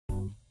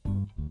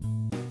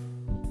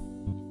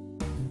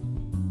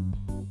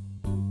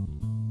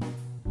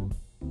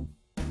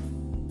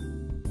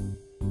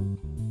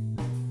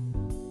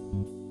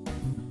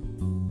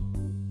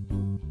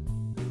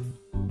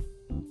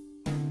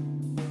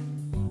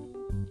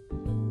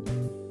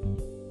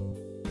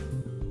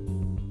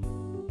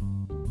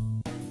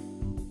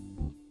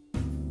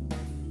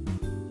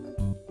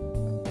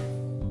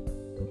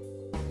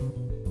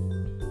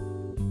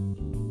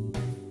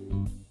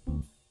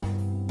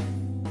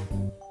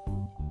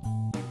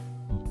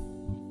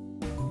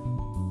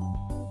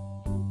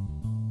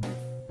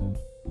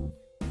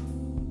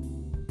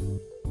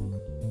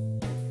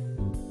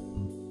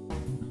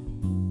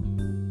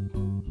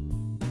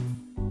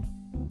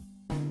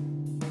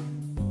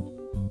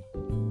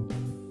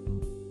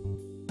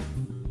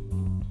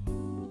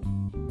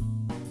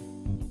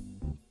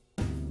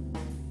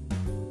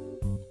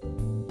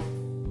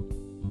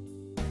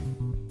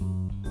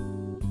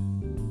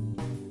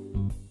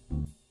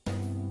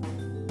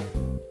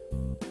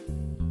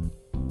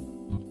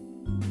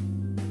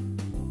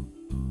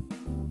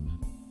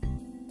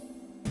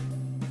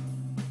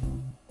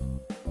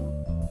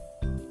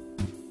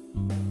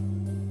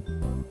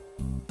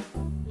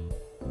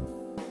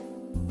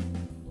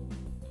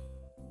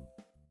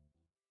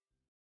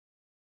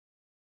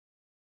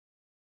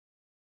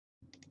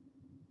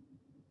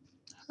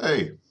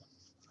Hey,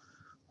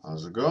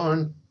 how's it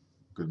going?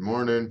 Good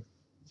morning.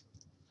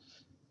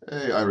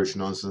 Hey, Irish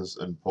Nonsense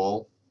and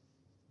Paul.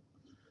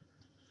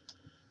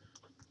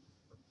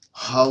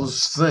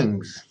 How's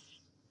things?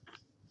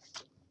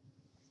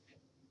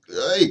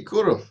 Hey,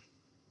 Kuro.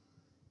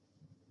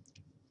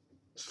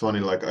 It's funny,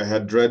 like I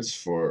had dreads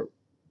for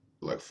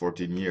like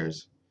 14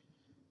 years,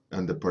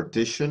 and the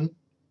partition,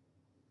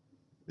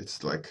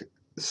 it's like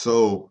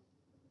so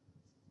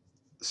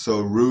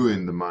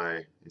ruined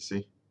you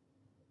see?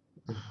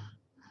 It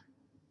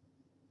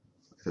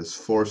has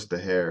forced the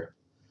hair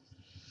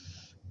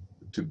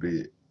to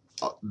be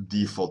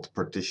default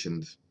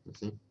partitioned. You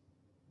see?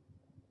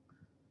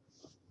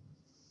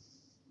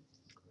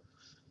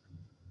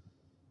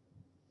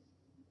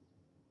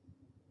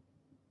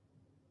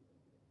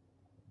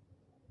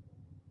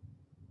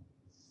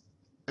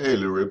 Hey,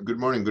 Lurib, good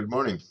morning, good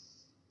morning.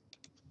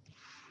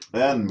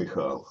 And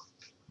Michael.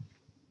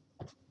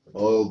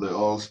 All the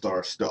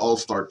all-stars, the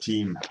all-star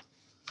team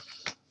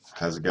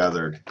has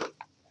gathered.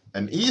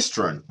 And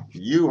Eastern,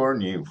 you are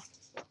new.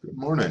 Good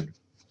morning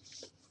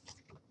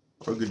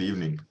or good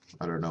evening.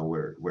 I don't know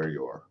where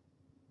you are.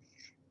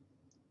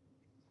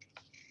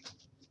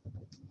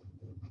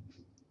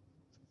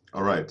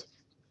 All right,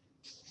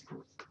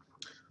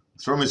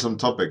 throw me some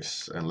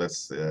topics and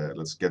let's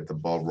get the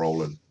ball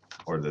rolling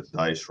or the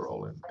dice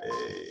rolling.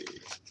 Hey.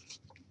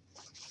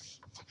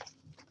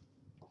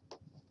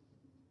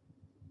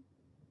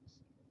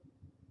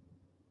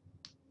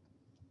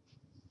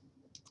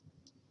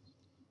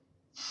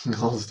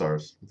 All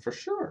stars for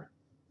sure,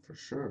 for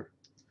sure.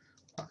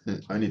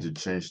 I need to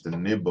change the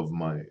nib of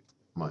my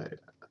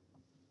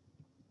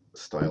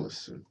stylus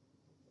soon.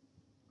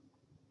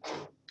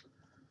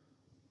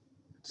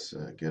 It's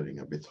getting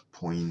a bit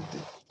pointy.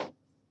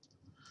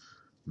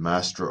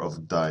 Master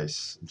of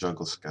Dice,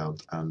 Jungle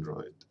Scout,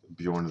 Android,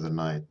 Bjorn the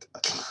Knight,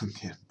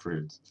 Atlantean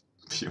Prince,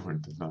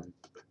 Bjorn the Knight.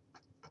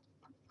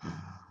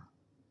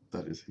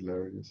 That is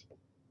hilarious.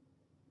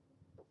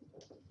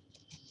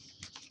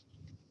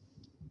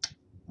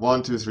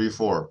 1, 2, 3,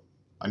 4.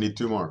 I need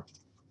two more.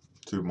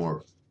 Two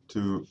more.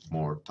 Two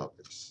more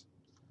topics.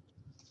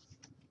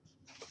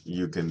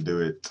 You can do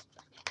it.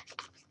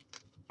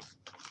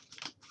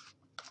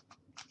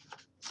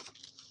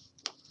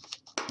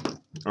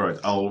 All right,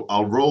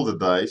 I'll roll the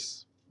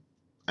dice,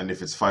 and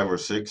if it's 5 or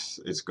 6,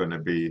 it's gonna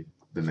be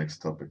the next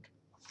topic.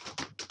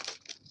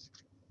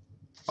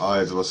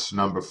 It was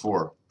number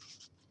 4.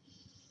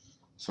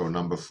 So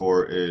number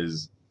 4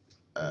 is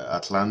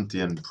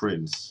Atlantean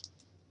Prince.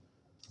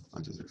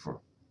 1, 2, 3,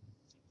 4.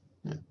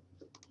 Yeah.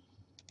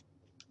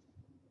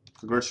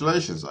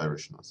 Congratulations,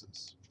 Irish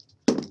Nonsense.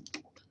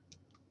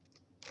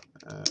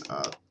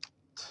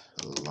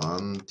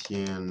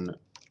 Atlantean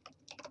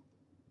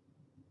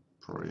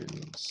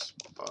Prince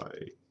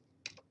by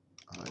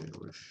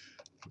Irish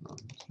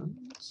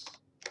Nonsense.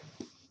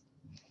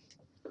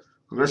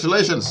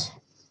 Congratulations!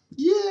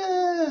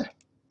 Yeah!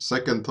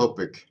 Second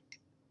topic.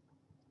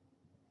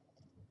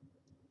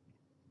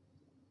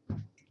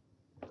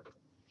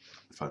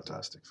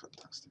 Fantastic,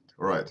 fantastic.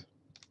 All right,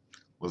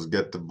 let's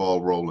get the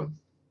ball rolling.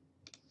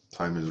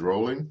 Time is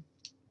rolling.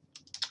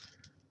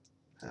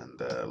 And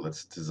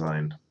let's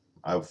design.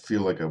 I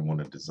feel like I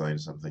want to design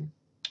something.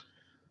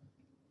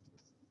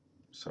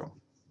 So,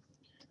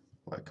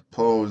 like a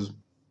pose.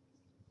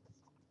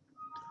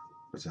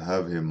 Let's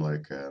have him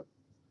like,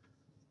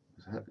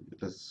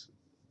 let's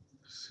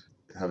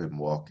have him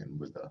walking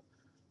with a,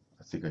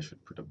 I think I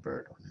should put a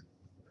bird on him.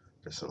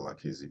 Just so like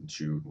he's in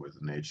tune with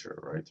nature,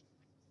 right?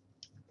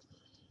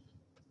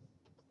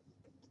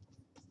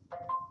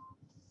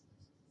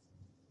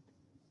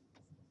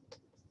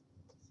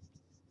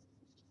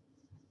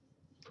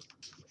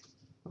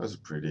 That's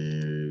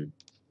pretty,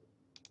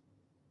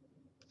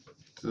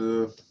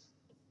 yeah,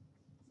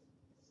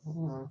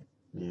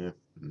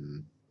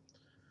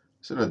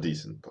 it's in a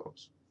decent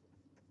pose.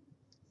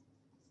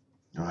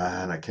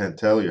 And I can't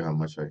tell you how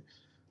much I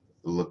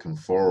looking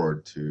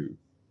forward to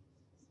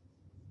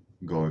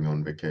going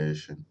on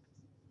vacation,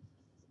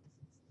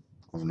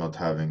 of not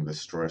having the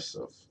stress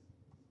of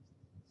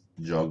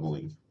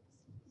juggling.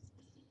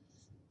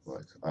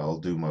 Like I'll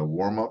do my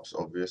warm-ups,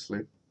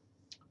 obviously.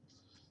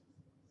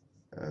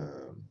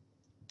 Um,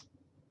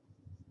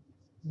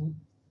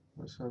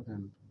 let's have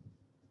him.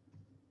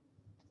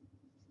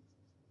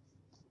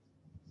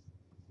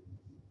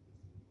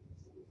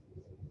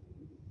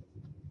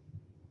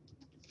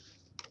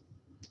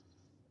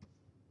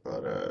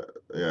 But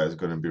yeah, it's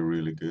gonna be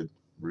really good,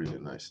 really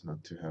nice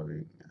not to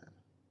having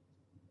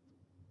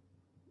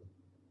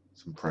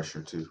some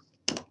pressure to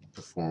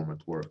perform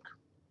at work.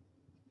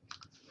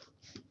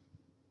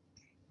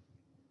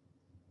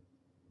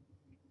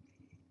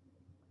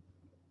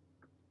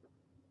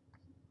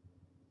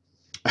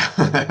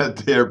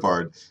 Dear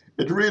part,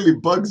 it really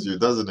bugs you,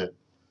 doesn't it?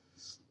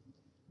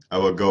 I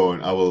will go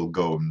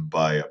and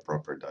buy a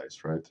proper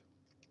dice, right?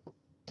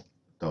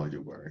 Don't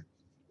you worry.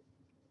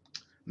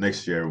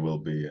 Next year will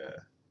be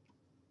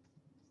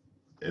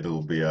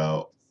it'll be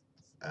a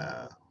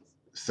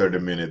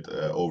 30-minute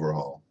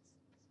overhaul.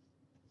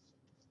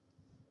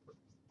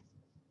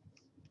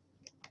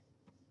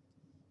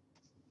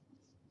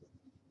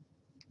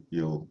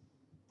 you'll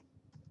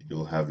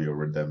have your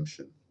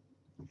redemption.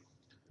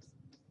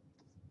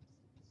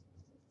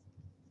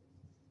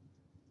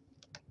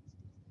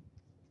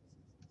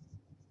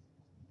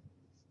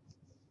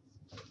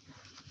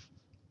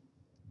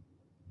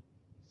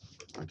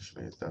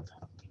 Actually, that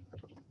hand, I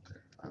don't want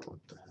there. I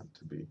want the hand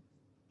to be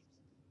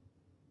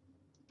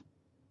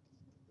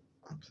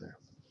up there.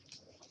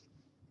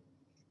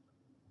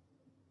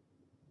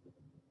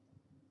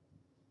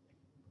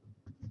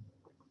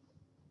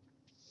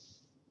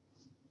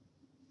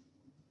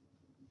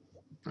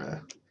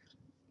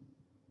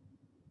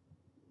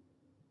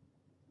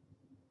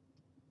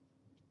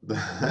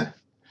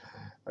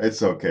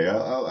 It's okay.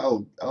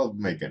 I'll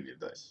make a new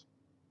dice.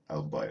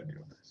 I'll buy a new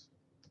dice.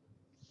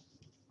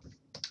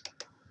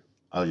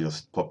 I'll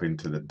just pop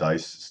into the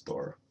dice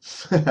store.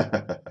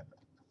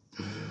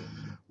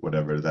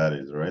 Whatever that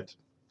is, right?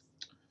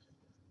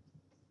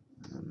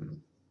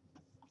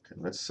 Okay,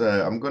 let's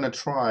I'm gonna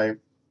try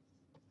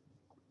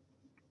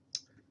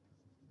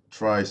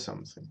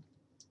something.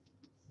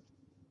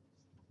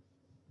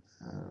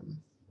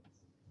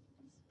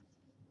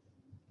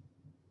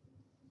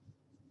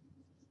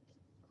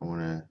 I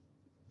wanna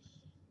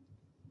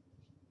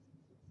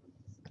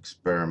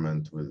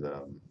experiment with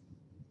a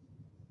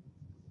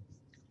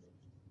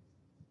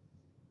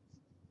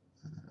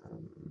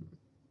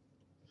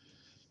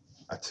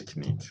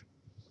technique.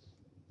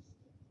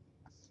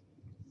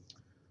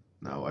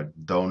 Now I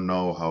don't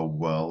know how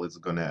well it's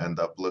gonna end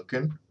up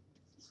looking,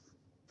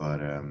 but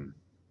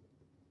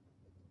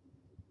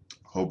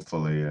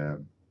hopefully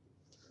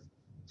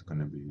it's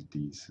gonna be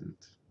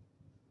decent.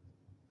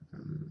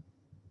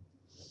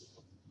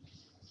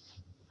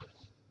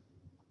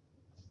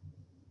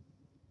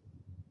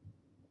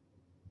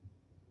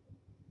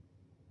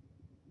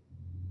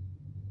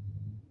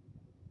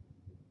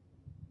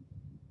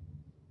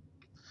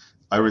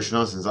 Irish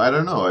nonsense. I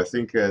don't know. I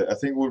think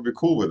it would be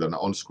cool with an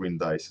on-screen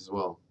dice as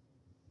well.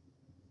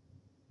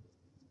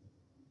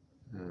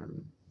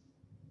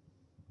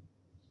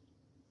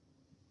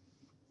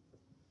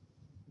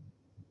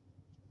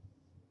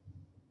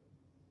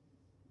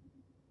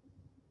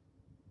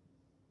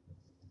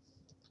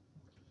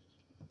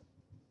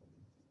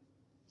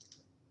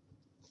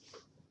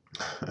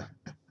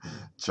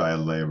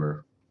 Child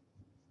labor.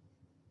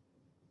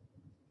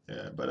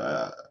 Yeah,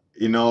 but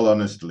in all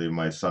honesty,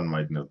 my son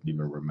might not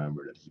even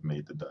remember that he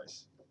made the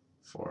dice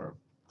for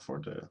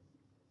the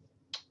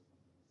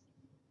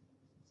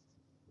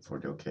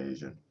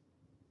occasion.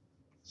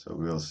 So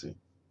we'll see.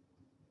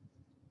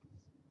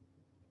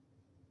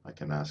 I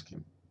can ask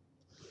him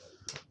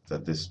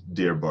that this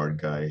deer bard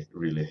guy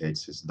really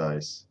hates his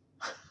dice.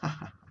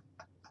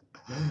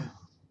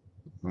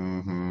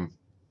 Mm-hmm.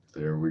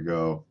 There we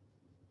go.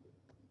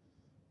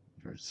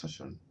 You're such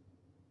a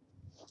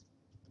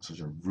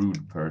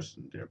rude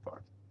person, dear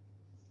bard.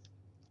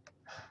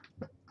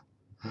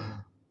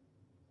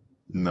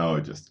 No,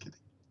 just kidding.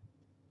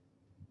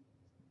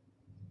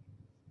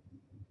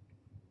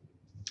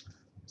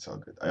 It's all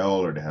good. I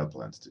already have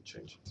plans to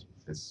change it.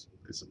 It's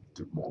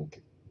too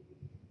wonky.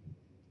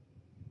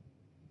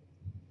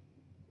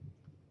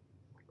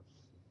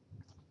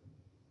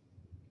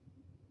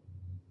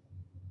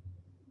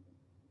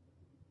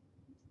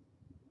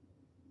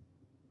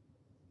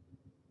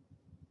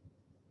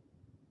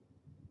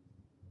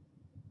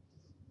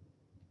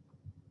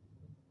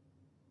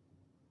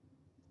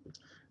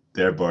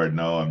 There, Bard.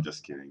 No, I'm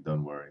just kidding.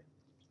 Don't worry.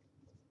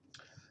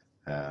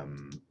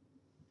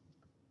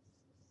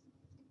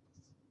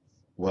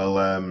 Well,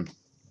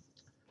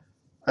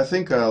 I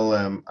think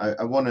I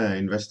want to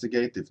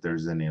investigate if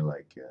there's any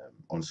like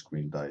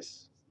on-screen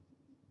dice.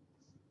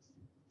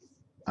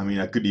 I mean,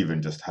 I could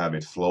even just have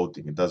it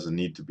floating. It doesn't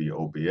need to be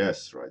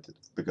OBS, right?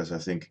 Because I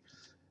think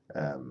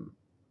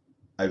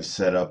I've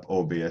set up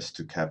OBS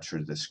to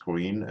capture the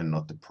screen and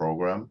not the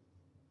program.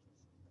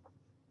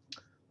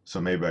 So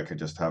maybe I could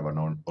just have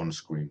an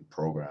on-screen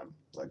program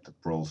like that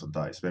rolls the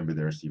dice. Maybe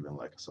there's even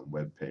like some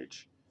web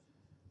page,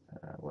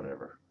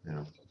 whatever, you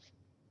know.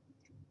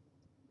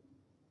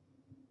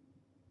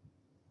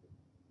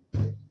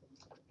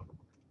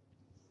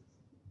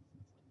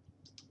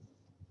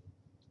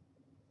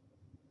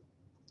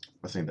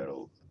 I think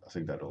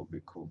that'll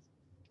be cool.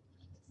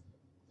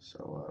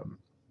 So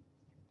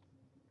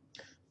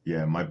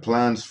yeah, my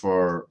plans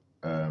for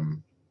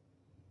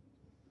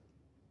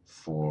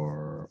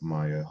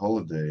my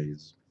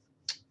holidays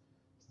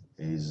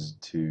is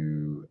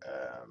to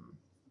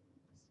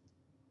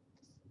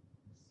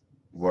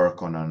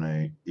work on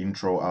an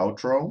intro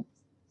outro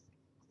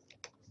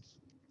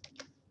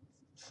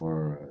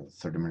for a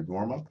 30-minute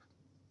warm-up,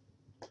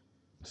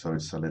 so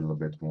it's a little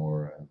bit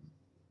more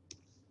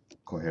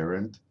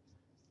coherent.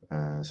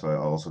 So I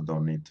also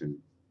don't need to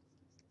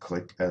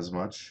click as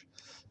much.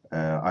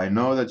 I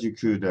know that you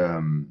could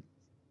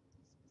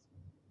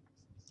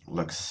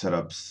like set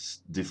up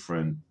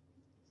different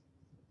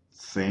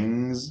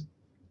things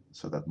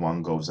so that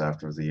one goes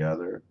after the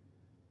other.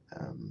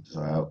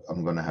 So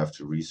I'm gonna have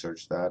to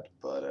research that,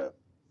 but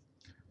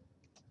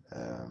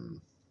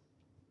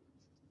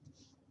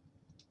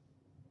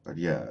But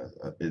yeah,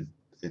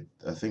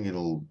 I think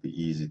it'll be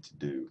easy to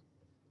do.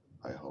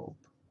 I hope.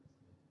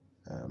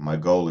 My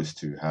goal is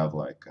to have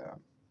like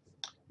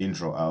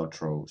intro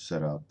outro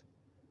set up,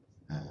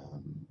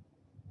 um,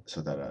 so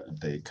that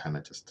they kind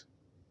of just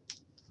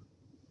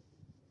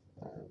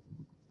uh,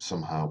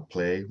 somehow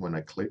play when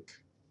I click.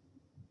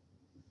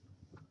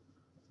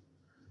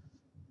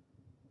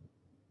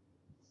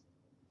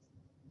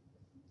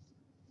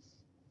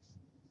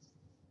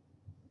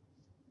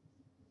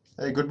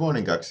 Hey, good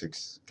morning,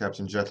 Gaxix,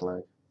 Captain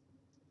Jetlag.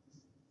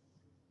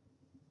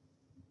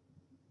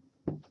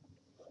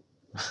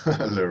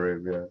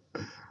 Lorib, yeah.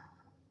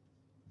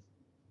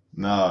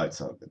 No, it's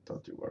all good.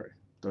 Don't you worry.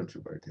 Don't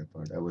you worry,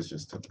 Gepard. I was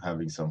just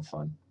having some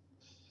fun.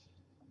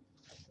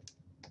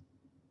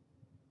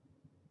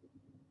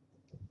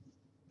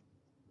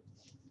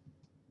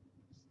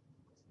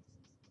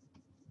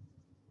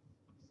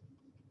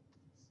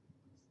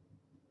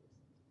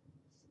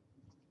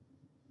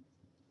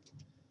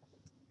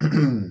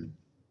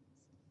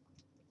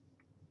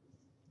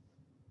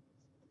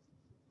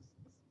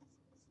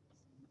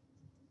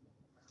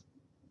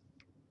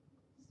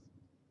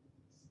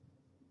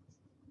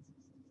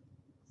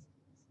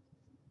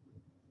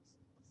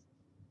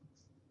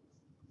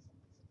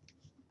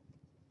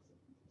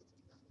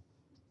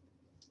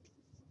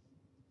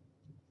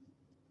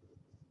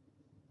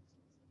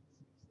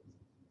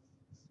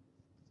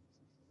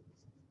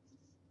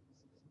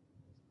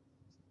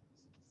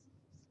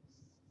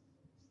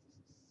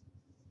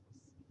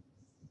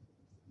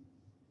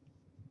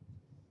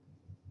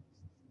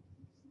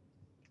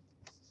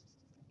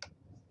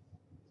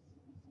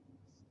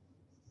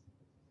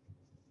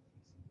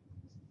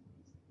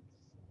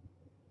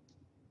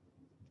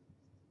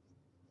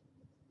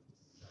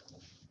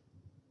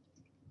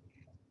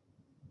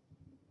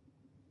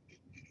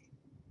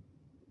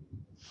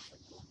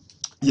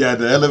 Yeah,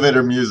 the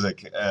elevator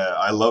music.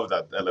 I love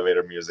that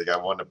elevator music. I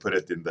want to put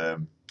it in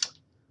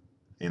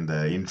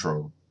the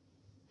intro.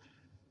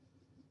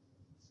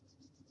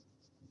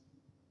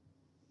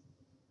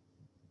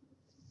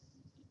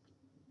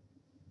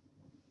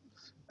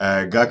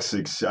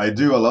 Gaxix. I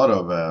do a lot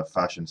of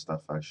fashion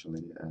stuff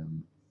actually.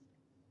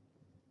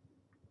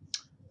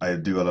 I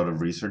do a lot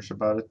of research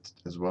about it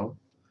as well.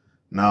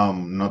 Now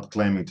I'm not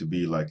claiming to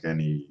be like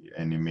any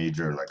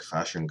major like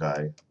fashion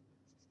guy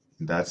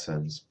in that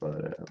sense,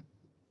 but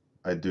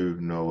I do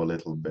know a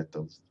little bit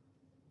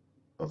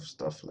of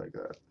stuff like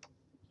that.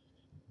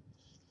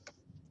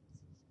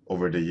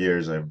 Over the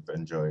years, I've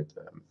enjoyed.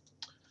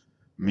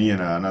 Me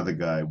and another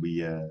guy,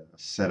 we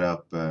set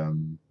up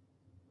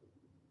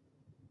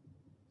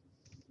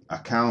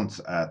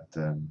accounts at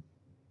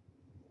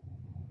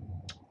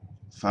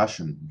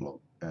fashion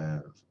blog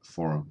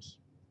forums,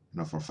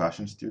 for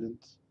fashion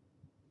students,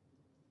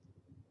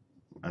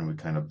 and we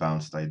kind of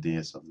bounced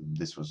ideas of them.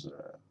 This was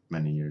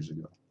many years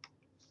ago,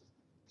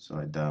 so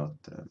I doubt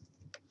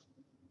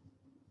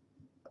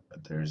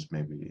there's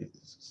maybe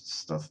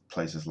stuff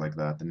places like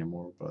that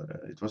anymore. But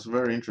it was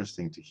very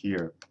interesting to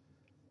hear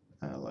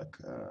like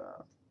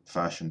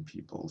fashion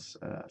people's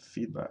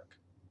feedback.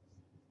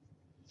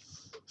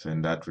 So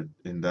in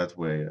that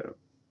way,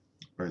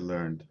 I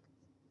learned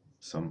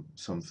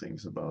some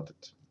things about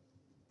it.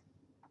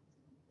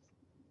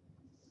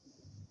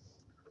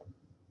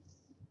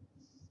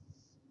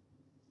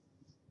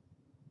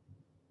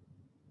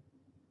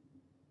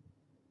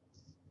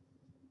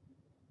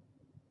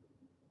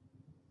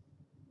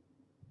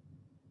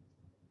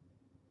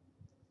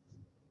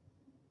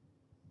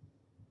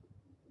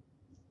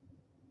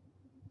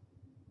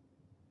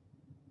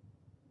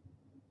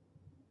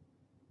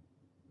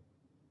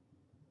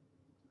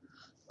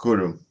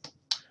 Kuru,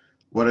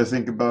 what I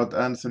think about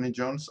Anthony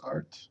Jones'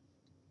 art?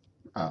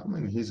 I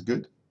mean, he's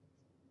good.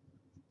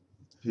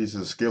 He's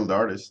a skilled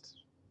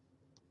artist.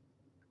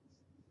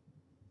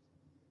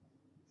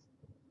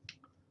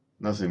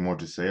 Nothing more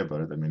to say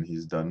about it. I mean,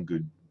 he's done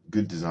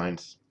good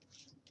designs.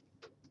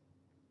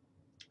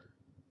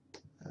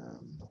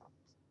 Um,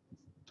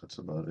 that's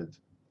about it.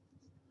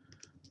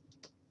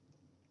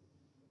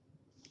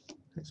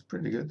 It's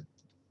pretty good.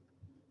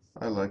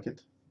 I like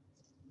it.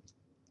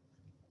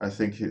 I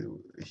think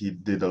he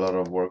did a lot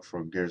of work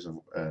for Gears of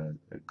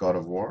God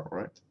of War,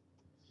 right?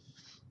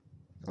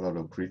 A lot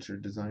of creature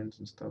designs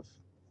and stuff.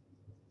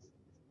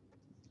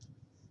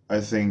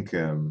 I think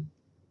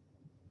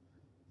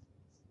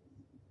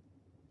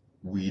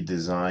we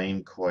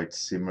design quite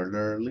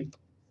similarly.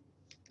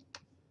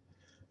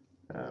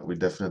 We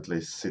definitely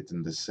sit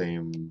in the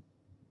same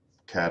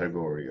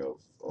category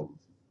of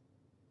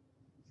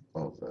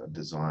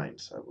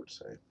designs, I would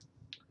say,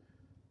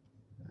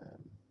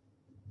 um,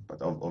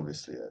 but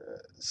obviously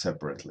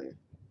separately.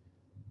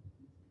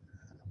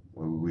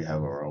 We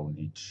have our own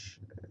each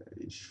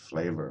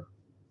flavor,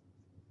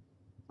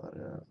 but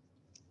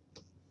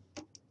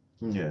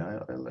yeah,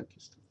 I like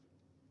his stuff.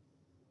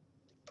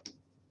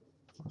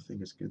 I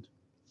think it's good.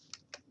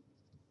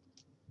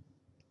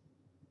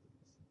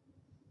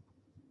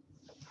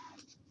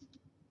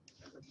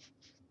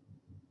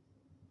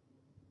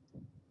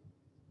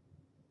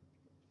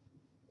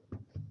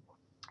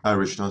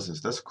 Irish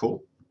nonsense. That's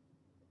cool.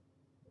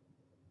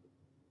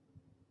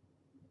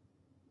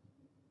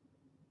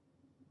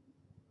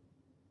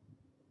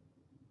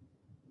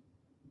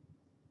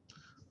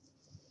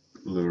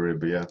 Hurri,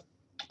 but yeah,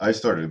 I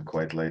started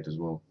quite late as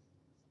well.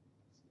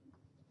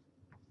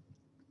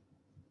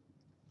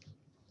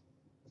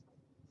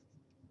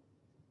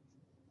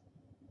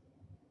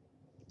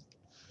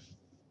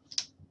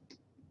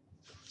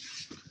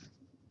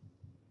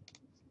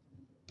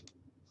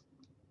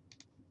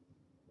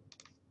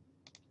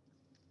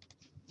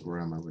 Where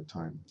am I with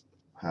time?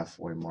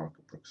 Halfway mark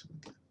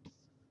approximately.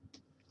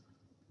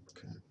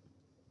 Okay.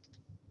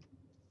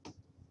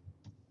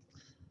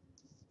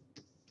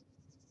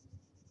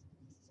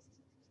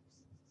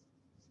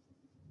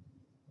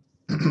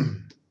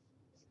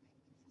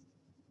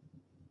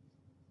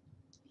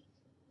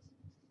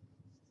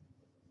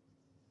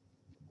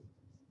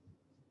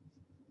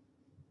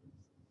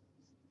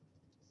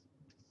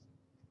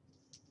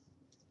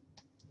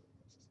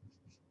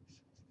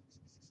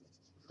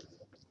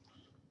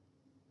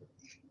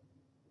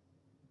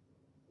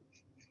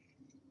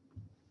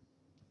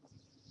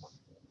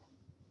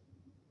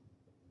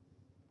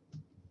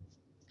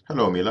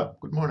 Hello, Mila.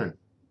 Good morning.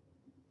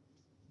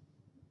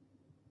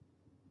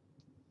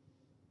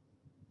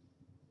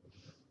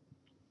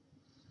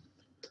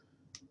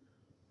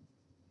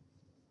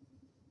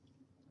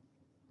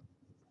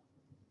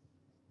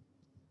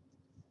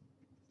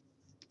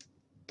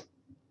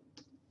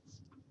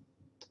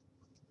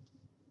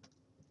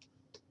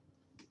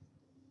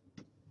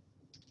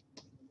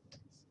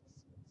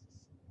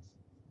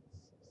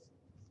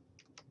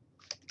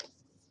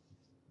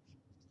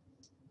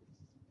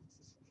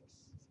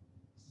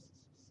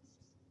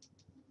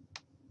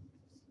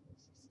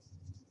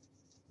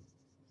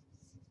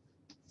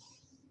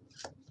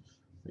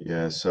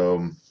 Yeah,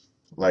 so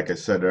like I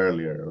said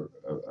earlier,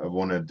 I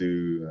want to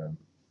do,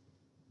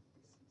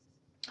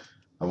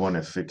 I want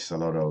to fix a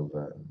lot of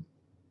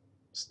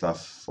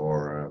stuff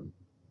for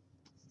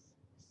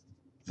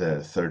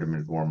the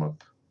 30-minute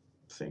warm-up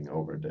thing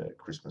over the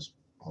Christmas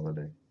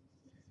holiday.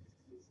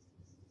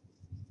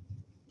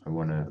 I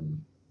want to,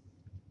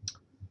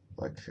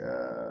 like,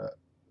 oh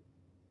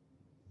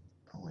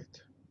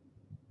wait,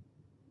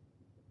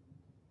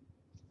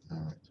 all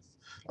right.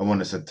 I want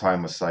to set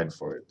time aside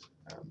for it,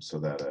 so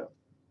that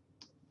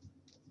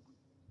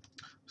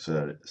so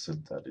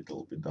that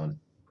it'll be done.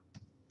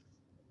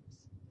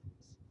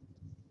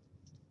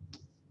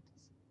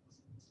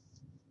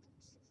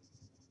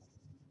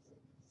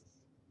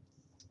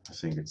 I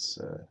think it's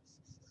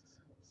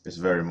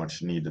very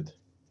much needed.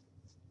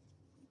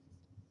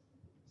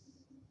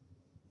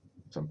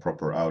 Some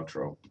proper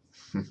outro.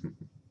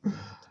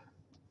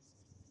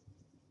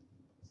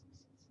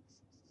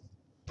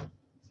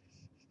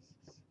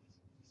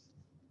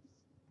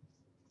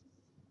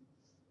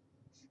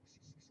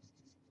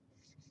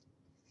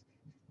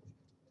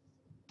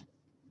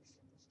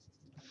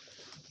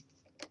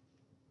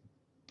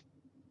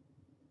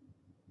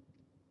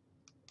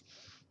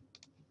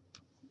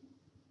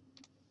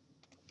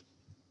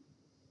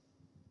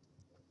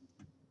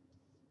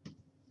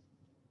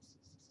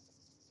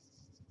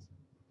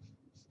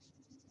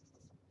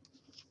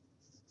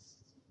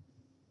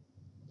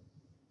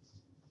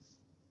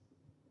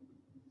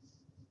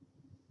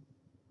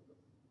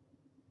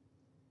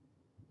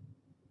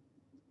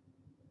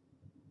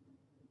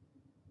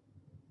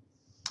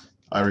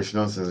 Irish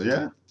nonsense.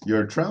 Yeah,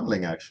 you're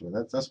traveling actually.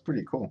 That's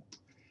pretty cool.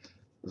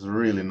 It's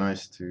really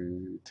nice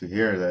to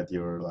hear that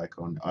you're like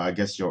on. I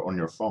guess you're on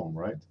your phone,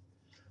 right?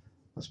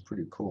 That's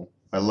pretty cool.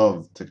 I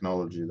love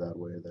technology that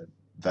way.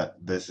 That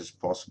this is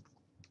possible.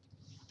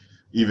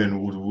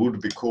 Even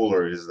would be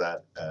cooler is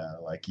that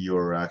like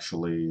you're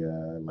actually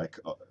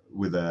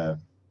with a.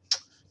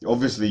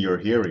 Obviously, you're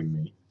hearing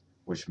me,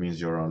 which means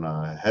you're on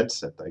a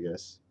headset, I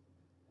guess,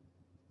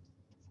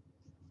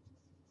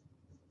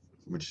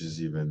 which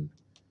is even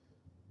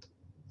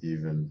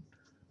even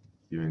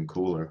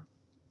cooler.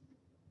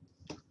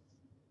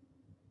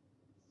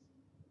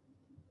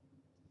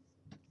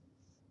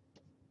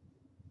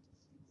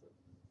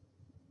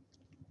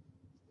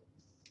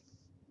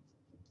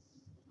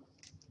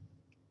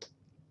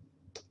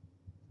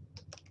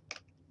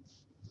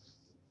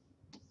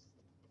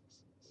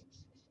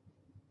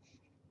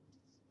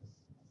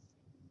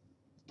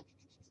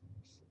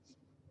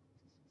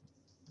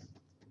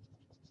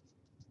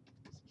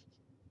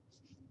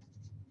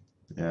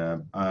 Yeah,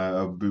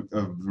 I've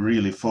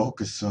really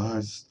focused, so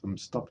I'm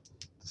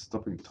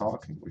stopping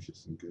talking, which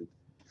isn't good.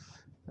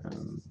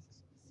 Um,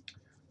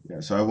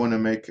 yeah, so I want to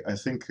make. I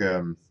think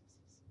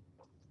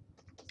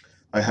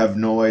I have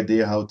no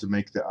idea how to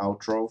make the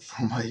outro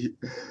for my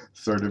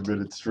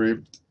 30-minute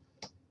stream.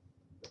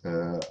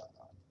 Uh,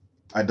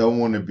 I don't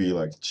want to be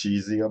like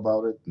cheesy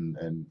about it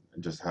and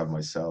just have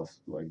myself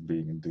like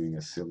being and doing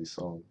a silly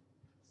song.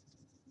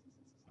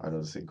 I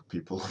don't think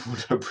people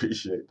would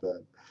appreciate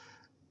that.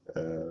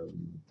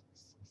 Um,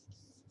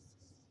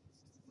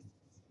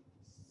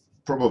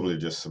 Probably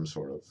just some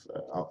sort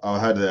of. I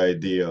had the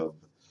idea of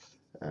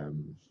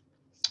um,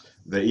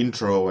 the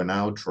intro and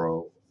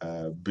outro.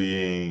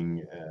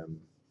 being uh,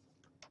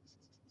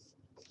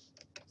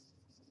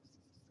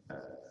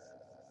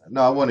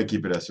 no, I want to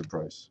keep it as a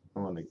surprise. I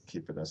want to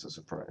keep it as a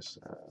surprise,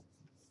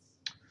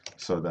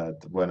 so that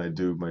when I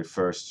do my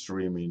first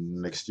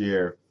streaming next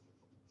year,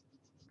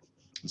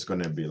 it's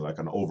going to be like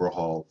an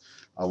overhaul.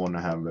 I want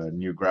to have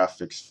new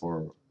graphics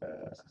for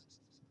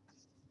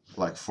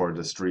like for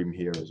the stream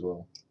here as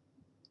well.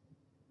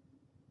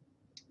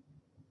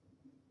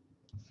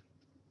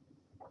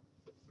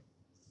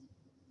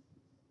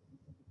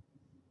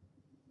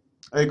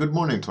 Hey, good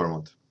morning,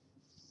 Tormod.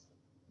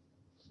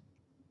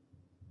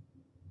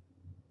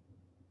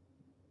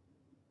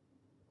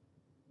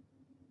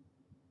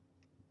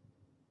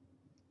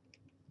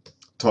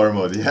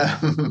 Tormod, yeah,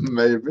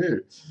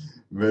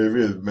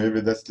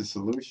 maybe that's the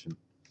solution.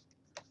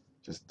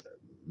 Just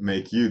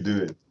make you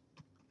do it,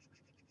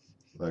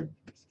 like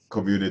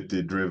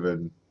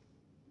community-driven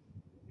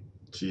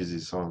cheesy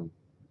song.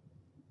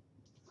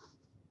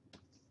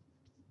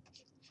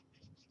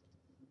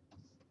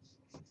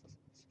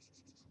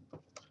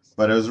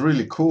 But it was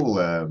really cool,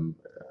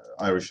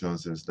 Irish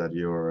nonsense, that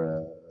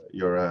you're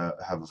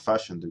have a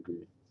fashion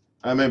degree.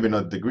 Maybe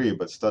not degree,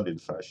 but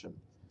studied fashion.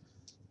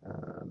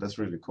 That's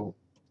really cool.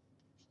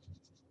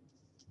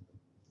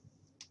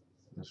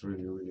 That's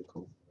really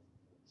cool.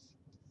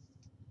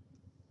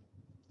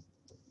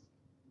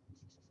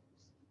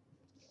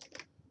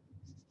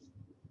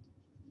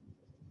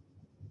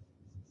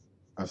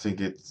 I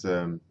think it's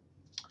I'm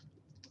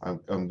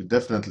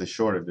definitely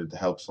sure that it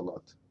helps a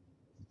lot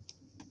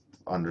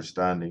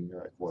understanding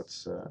like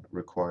what's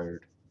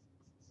required.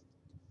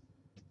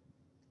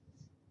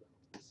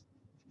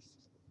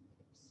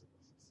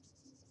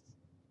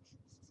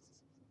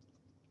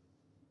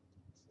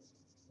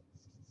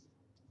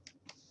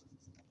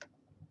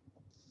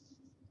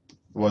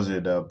 Was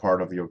it a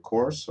part of your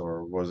course,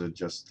 or was it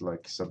just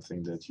like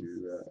something that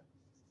you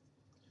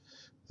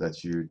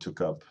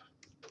took up?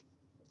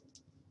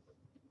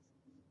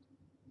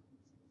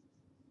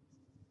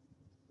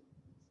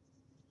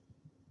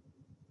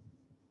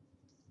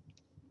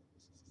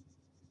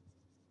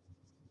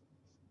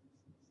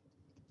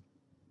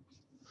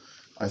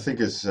 I think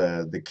it's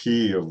the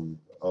key of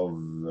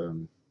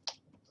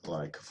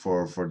like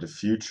for the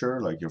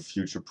future, like you're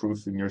future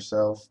proofing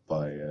yourself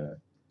by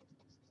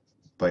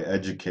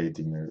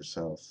educating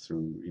yourself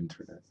through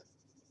internet,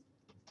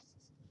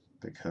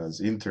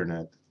 because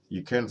internet,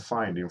 you can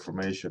find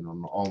information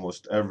on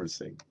almost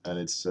everything, and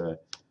it's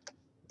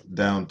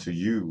down to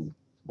you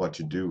what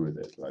you do with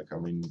it. Like, I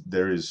mean,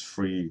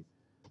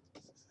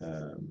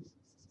 um,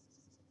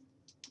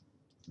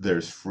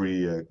 there's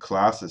free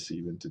classes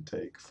even to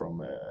take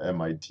from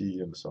MIT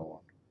and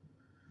so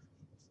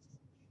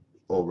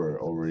on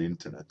over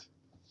internet.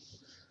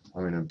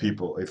 I mean, and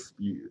people, if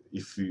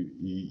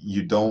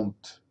you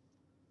don't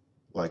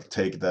like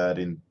take that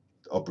in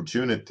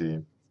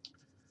opportunity,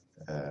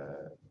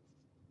 uh,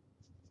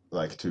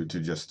 like to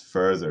just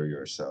further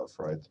yourself,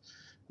 right?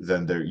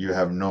 Then there you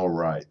have no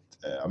right.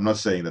 I'm not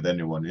saying that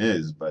anyone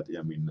is, but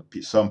I mean,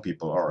 some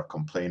people are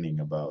complaining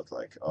about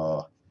like,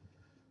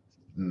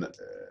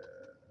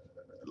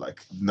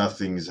 like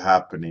nothing's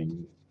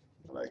happening,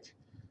 like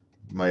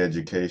my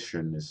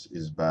education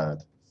is bad.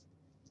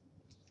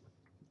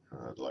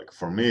 Like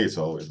for me, it's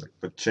always like,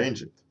 but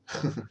change it.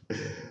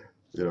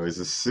 You know, it's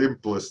the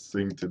simplest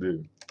thing to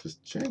do.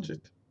 Just change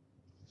it.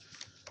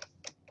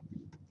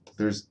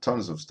 There's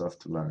tons of stuff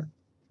to learn.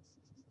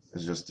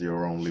 It's just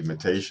your own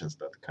limitations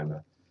that kind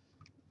of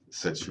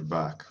sets you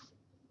back.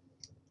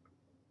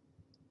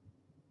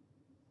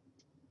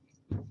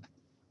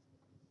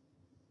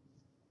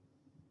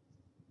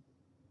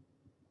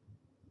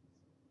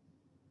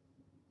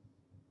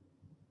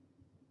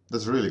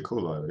 That's really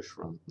cool, Irish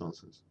run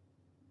nonsense.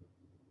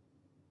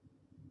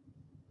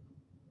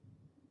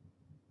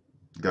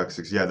 GAC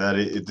 6, yeah,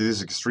 it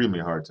is extremely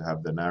hard to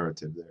have the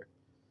narrative there.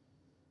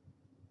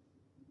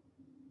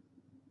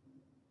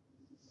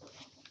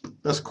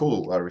 That's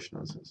cool, Irish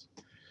nonsense.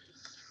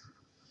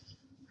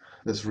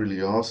 That's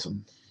really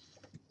awesome.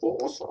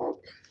 Awesome.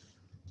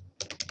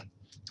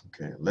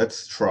 Okay,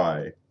 let's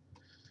try.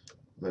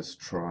 Let's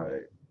try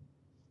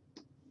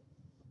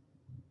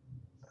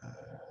uh,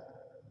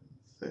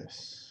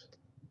 this.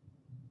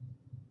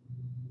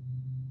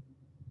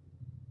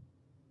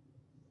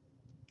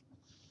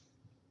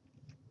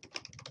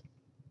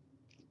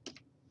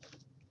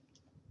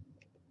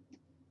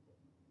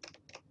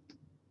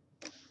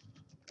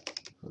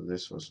 So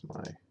this was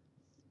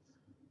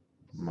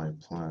my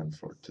plan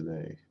for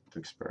today to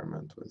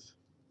experiment with.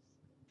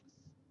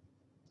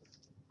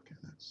 Okay,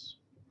 that's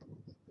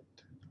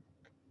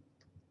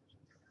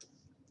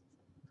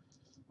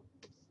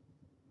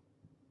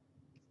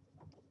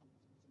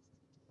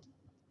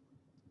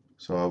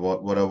so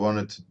what I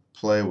wanted to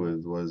play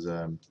with was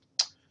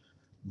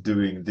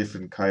doing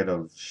different kind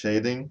of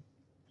shading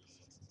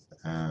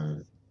uh,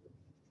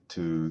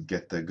 to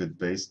get a good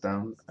bass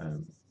down.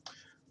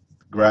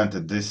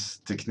 Granted, this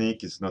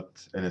technique is not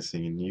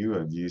anything new.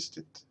 I've used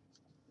it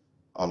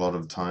a lot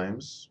of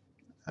times.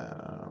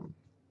 Um,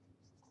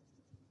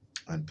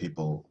 and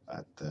people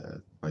at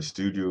my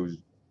studio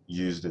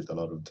used it a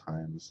lot of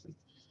times and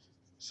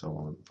so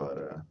on, but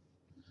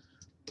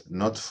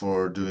not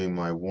for doing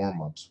my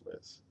warm-ups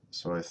with.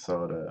 So I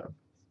thought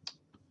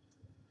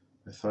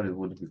it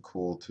would be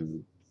cool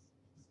to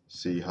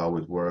see how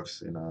it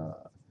works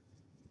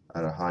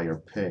at a higher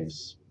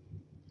pace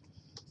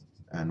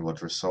and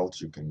what results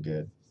you can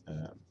get.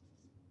 Um,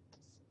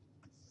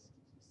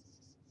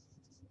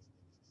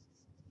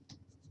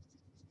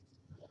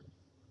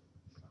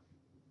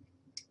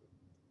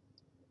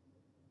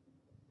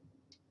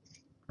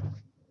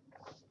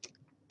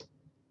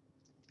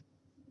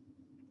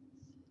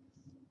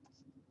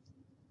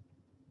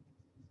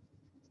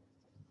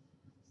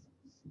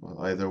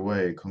 well, either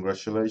way,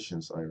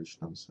 congratulations, Irish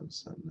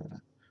Nonsense.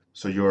 And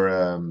so you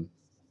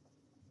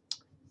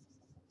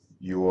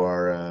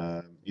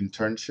are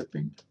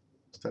internshipping?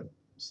 Is that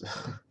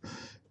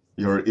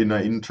you're in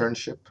an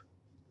internship?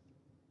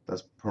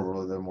 That's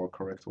probably the more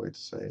correct way to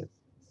say it.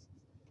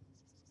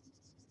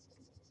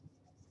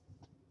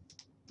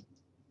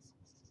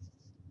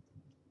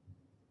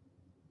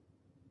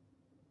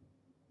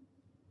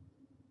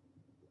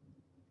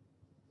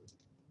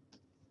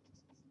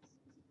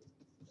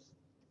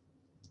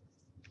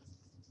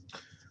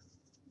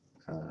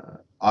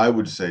 I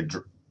would say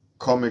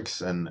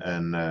comics and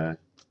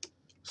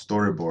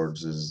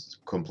storyboards is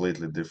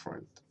completely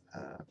different,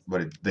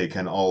 but they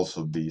can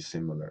also be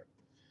similar.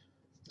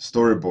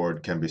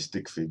 Storyboard can be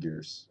stick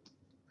figures.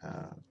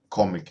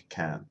 Comic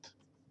can't.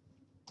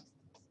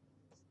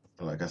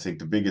 Like I think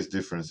the biggest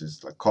difference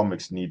is like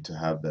comics need to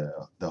have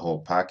the whole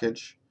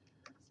package,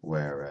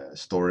 where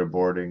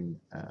storyboarding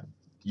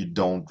you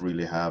don't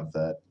really have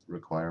that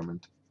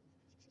requirement.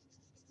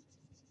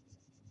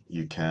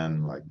 You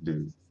can like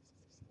do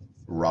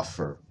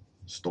rougher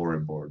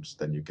storyboards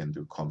than you can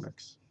do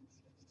comics.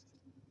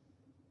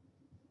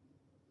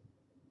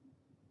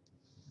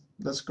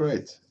 That's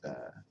great,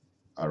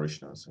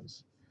 Irish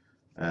Nonsense.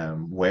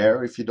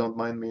 Where, if you don't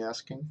mind me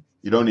asking?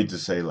 You don't need to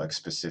say like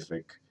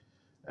specific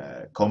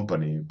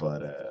company,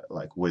 but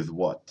like with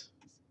what,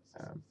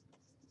 um,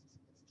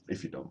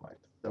 if you don't mind.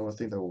 I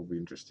think that will be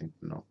interesting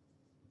to know,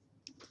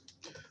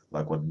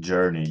 like what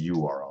journey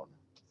you are on.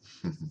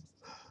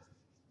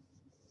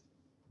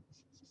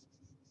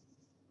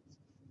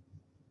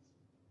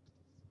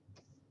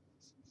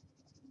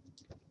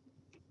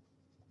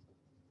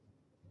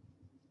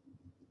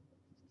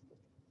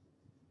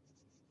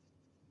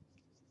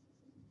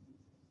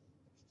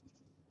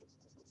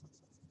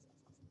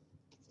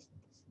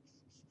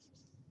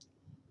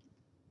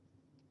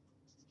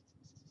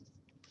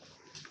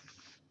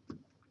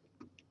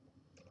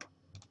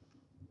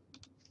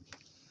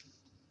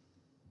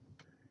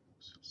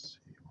 Let's see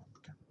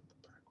what can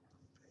the background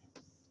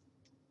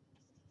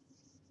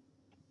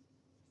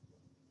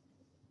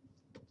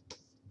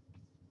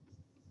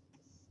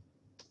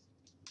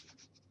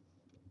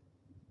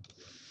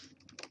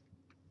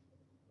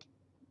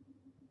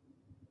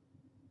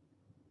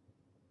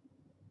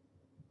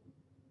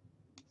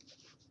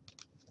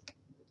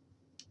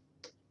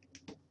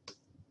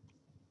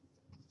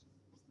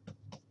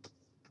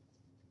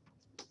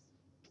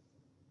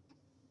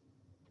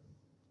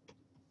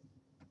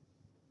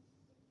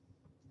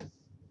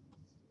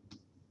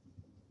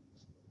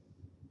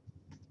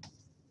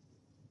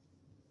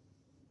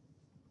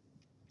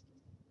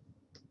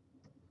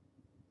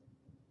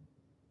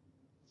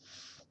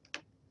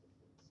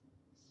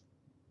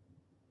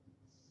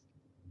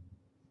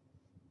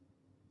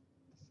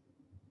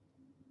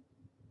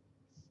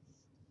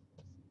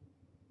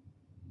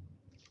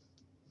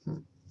be. Hmm.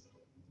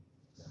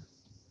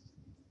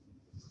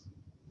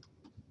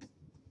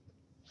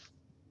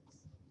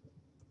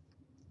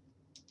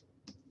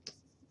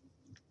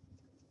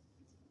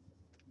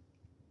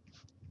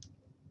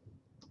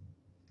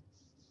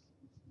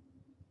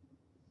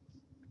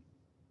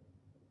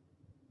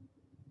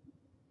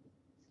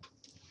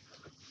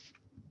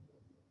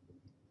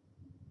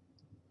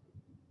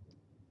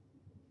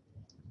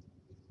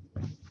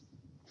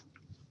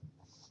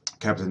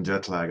 Captain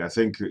Jetlag. I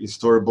think in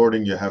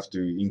storyboarding you have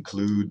to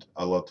include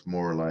a lot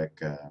more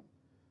like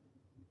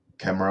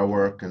camera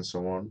work and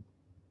so on.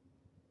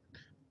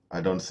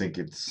 I don't think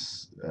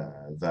it's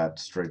that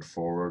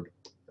straightforward.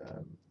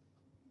 Um,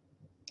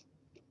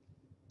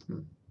 hmm.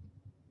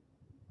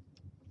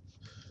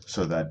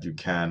 So that you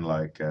can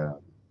like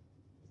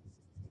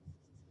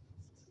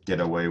get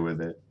away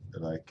with it,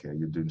 like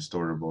you're doing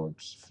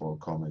storyboards for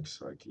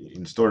comics. Like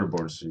in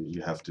storyboards,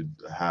 you have to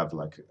have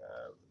like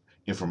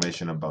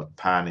information about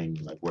panning,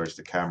 like where's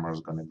the camera's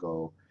gonna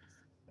go,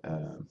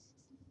 um,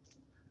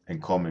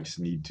 and comics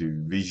need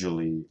to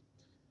visually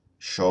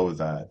show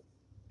that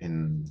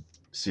in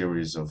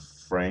series of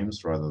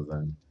frames rather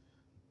than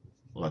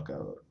like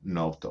a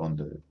note on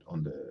the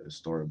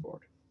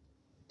storyboard.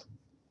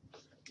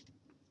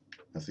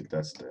 I think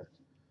that's the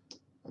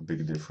a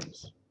big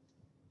difference.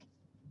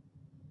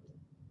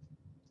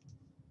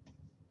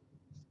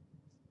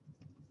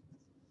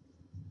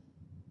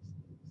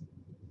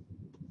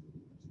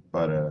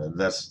 But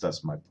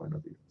that's my point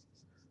of view.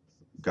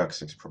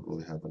 Gaxix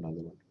probably have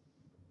another one.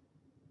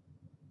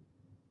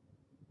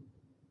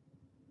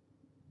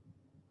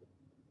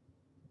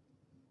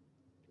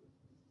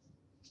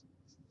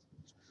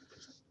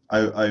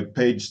 I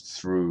paged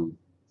through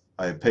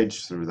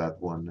that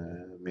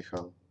one,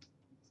 Michal.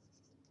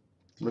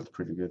 It looked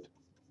pretty good.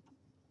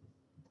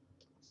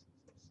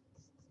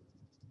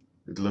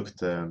 It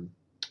looked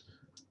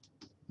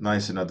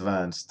nice and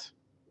advanced.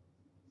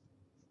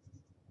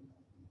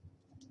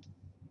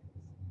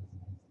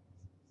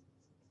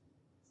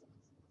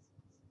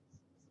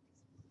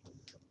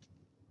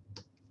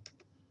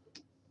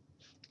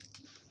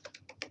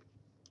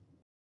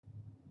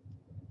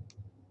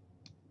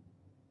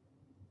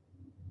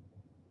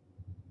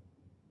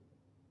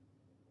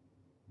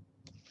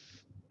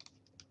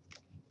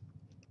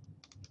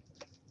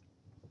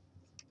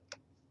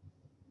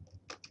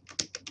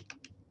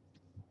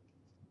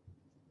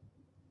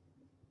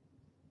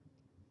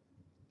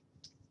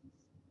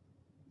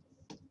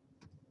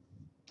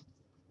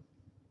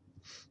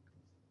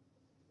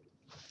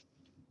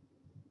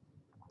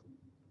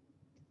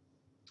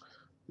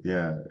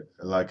 Yeah,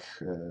 like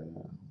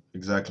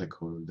exactly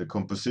cool. The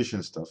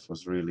composition stuff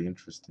was really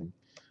interesting.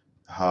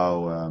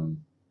 How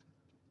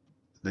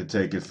they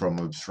take it from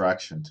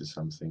abstraction to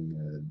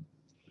something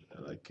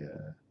like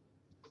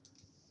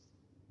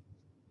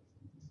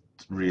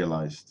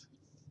realized,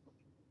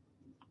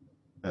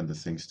 and the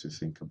things to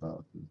think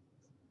about.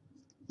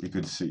 You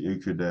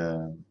could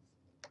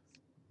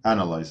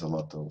analyze a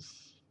lot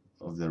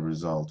of the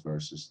result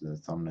versus the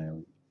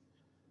thumbnail,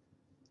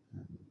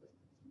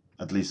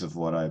 at least of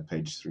what I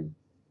paged through.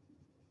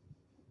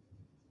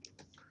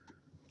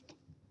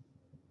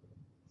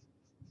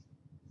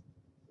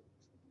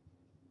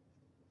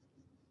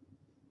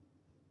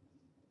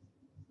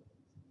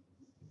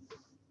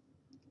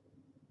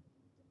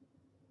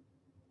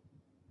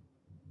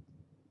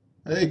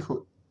 Hey,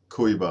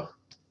 Koiba.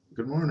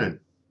 Good morning.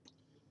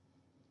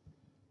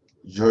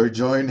 You're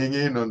joining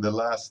in on the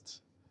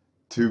last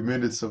 2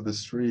 minutes of the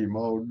stream.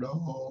 Oh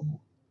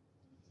no,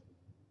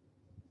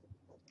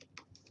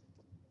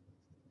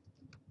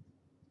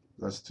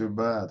 that's too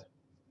bad.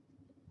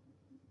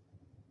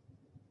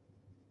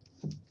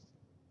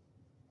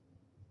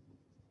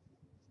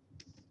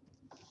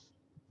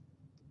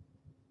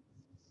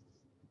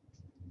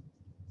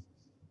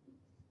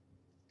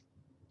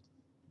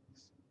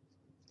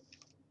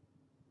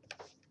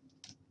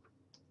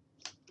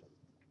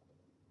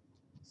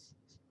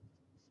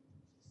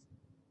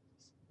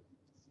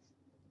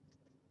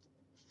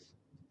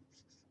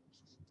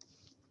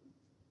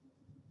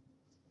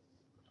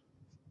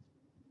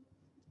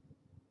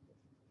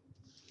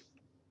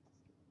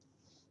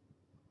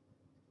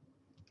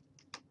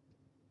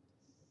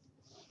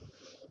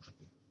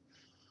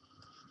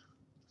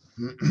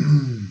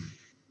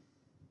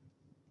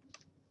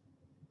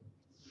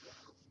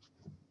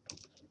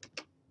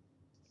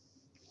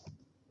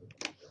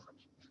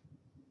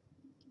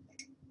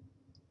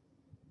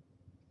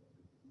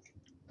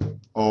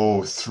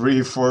 Oh,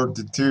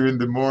 3:42 in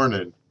the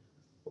morning.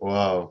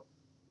 Wow,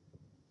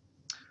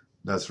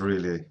 that's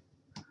really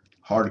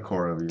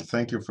hardcore of you.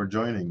 Thank you for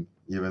joining,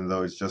 even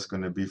though it's just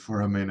going to be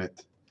for a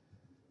minute.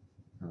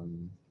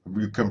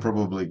 You can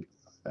probably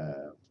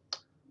uh,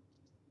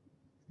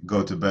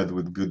 go to bed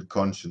with good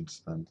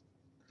conscience, and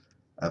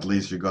at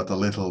least you got a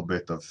little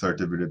bit of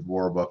 30-minute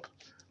warm up,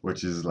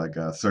 which is like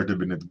a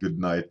 30-minute good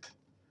night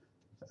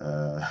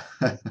uh,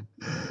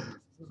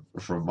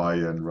 from my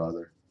end,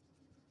 rather.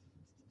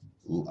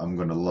 I'm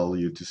gonna lull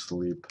you to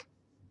sleep.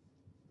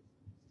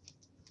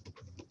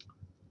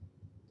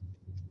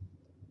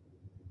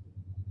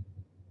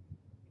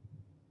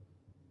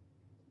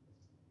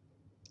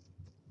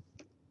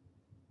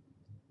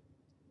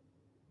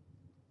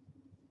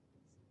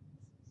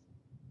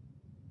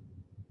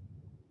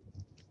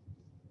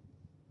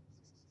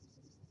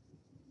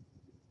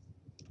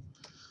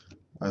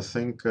 I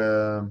think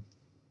uh,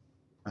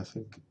 I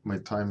think my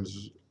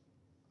time's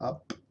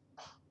up.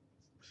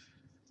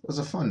 It was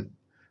a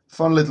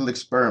fun little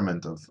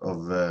experiment of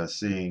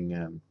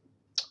seeing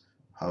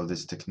how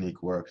this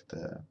technique worked.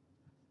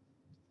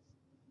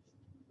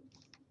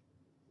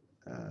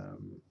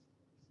 Um,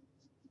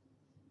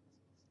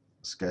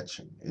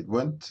 Sketching.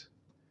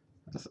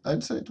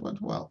 I'd say it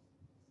went well,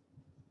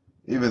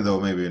 even though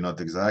maybe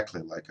not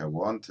exactly like I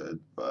wanted,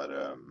 but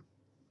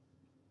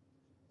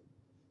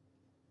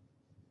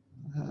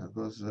yeah, it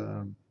was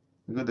a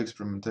good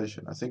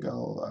experimentation. I think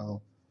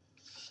I'll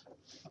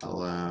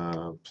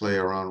play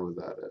around with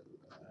that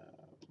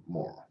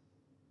more.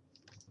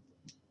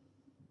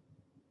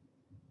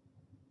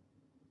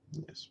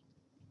 Yes.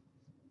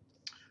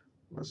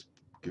 Let's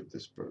give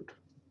this bird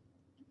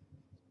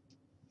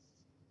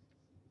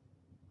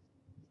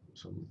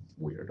some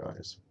weird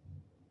eyes,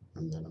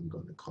 and then I'm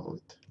going to call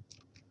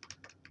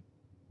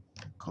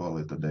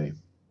it a day.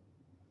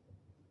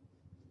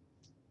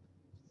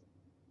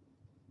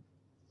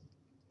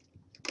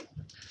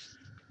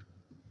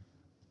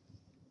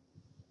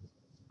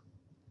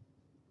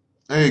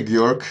 Hey,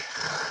 Georg.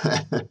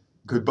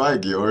 Goodbye,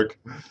 Georg.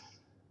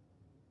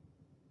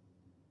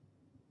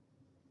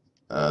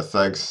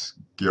 Thanks,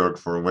 Georg,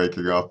 for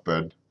waking up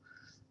and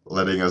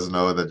letting us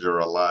know that you're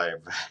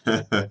alive.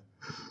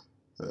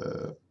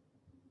 uh,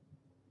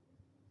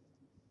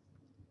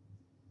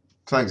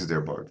 Thanks,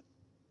 dear Bard.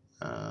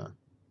 Uh,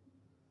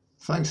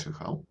 thanks,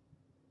 Michal.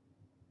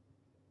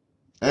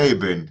 Hey,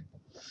 Ben.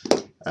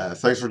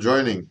 Thanks for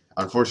joining.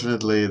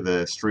 Unfortunately,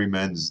 the stream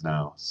ends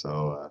now,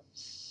 so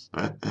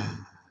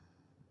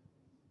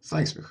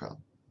thanks,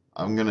 Michal.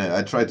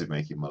 I tried to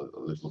make him a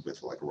little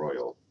bit like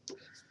royal.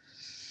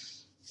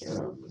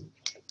 Um,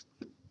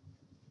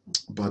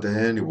 but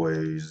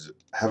anyways,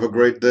 have a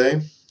great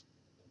day.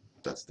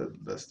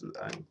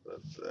 I'm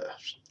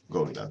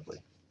going that way.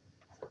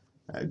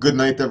 Good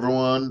night,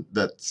 everyone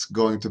that's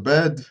going to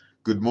bed.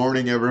 Good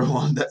morning,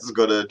 everyone that's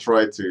gonna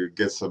try to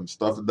get some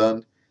stuff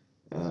done.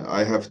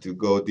 I have to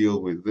go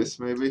deal with this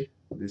maybe,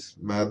 this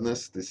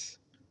madness, this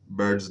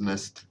bird's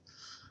nest.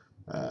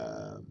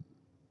 Um,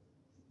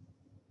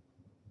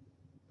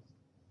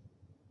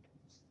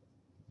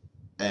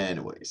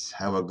 Anyways,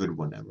 have a good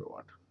one,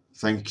 everyone.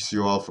 Thanks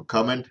you all for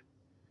coming.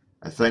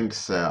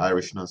 Thanks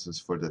Irish Nonsense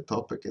for the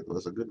topic. It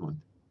was a good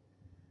one.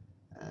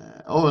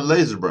 Oh, and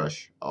laser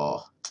brush.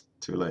 Oh,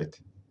 too late.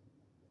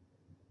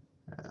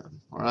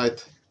 All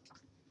right.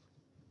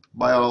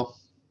 Bye all.